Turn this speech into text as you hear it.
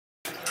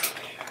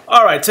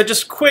All right, so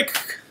just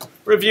quick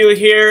review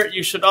here.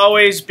 You should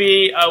always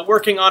be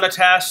working on a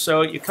task.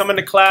 So you come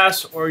into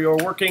class or you're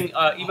working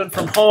even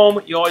from home,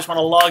 you always want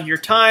to log your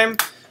time.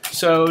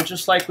 So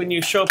just like when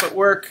you show up at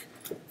work,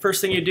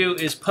 first thing you do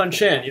is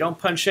punch in. You don't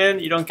punch in,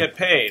 you don't get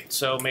paid.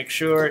 So make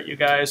sure you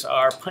guys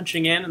are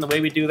punching in, and the way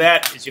we do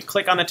that is you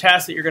click on the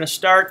task that you're going to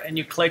start and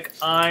you click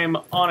I'm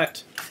on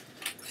it.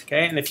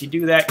 Okay, and if you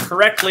do that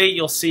correctly,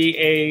 you'll see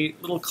a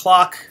little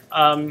clock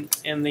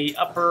in the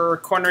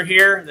upper corner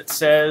here that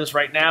says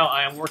right now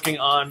I am working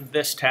on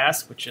this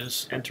task, which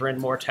is enter in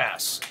more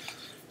tasks.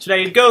 So now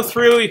you go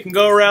through, you can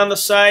go around the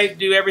site,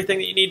 do everything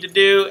that you need to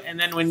do, and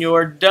then when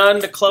you're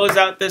done to close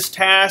out this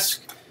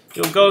task,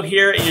 you'll go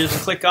here and you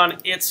just click on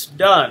It's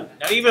Done.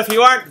 Now even if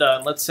you aren't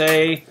done, let's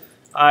say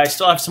I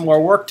still have some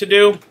more work to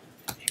do,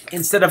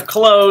 instead of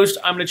closed,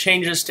 I'm going to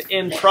change this to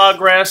in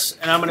progress,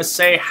 and I'm going to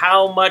say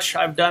how much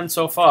I've done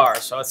so far.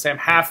 So let's say I'm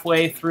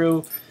halfway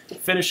through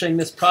finishing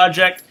this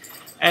project,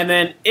 and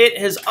then it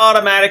has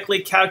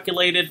automatically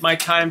calculated my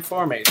time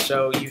for me.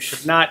 So you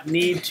should not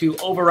need to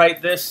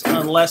overwrite this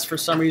unless for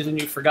some reason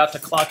you forgot to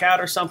clock out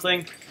or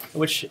something,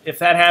 which if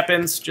that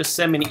happens, just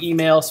send me an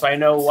email so I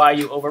know why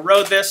you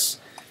overrode this.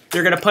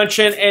 You're going to punch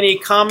in any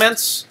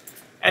comments,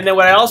 and then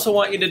what I also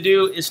want you to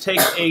do is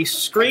take a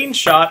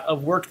screenshot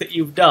of work that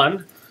you've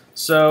done.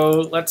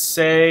 So let's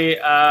say,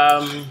 I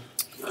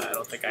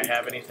don't think I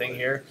have anything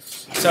here.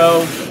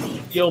 So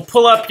you'll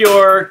pull up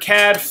your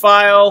CAD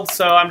file.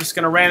 So I'm just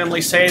going to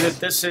randomly say that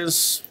this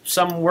is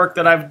some work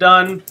that I've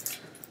done.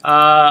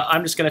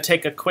 I'm just going to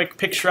take a quick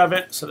picture of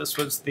it. So this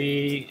was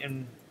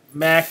in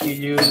Mac, you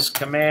use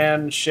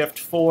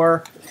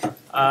Command-Shift-4.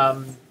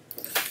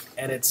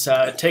 And it's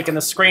taking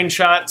the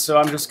screenshot. So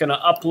I'm just going to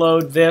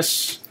upload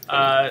this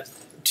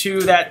to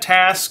that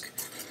task.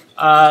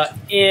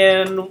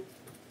 In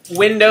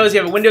Windows,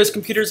 you have Windows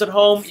computers at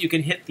home, you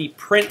can hit the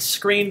print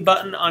screen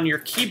button on your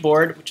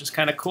keyboard, which is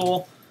kind of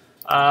cool.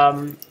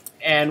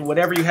 And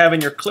whatever you have in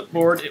your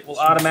clipboard, it will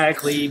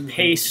automatically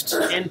paste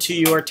into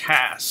your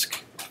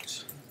task.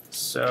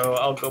 So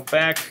I'll go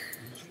back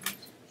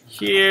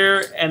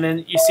here, and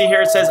then you see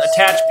here it says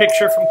attach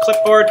picture from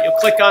clipboard. You'll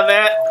click on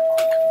that.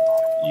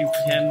 You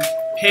can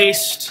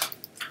paste,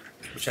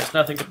 which has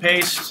nothing to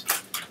paste.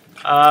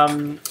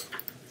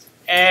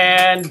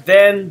 And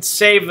then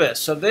save this.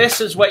 So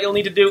this is what you'll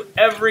need to do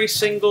every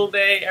single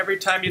day, every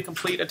time you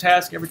complete a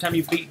task, every time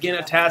you begin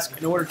a task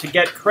in order to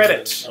get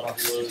credit.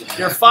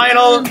 Your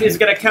final is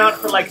going to count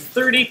for like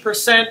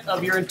 30%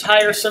 of your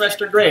entire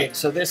semester grade.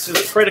 So this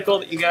is critical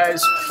that you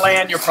guys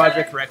plan your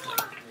project correctly.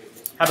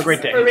 Have a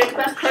great day.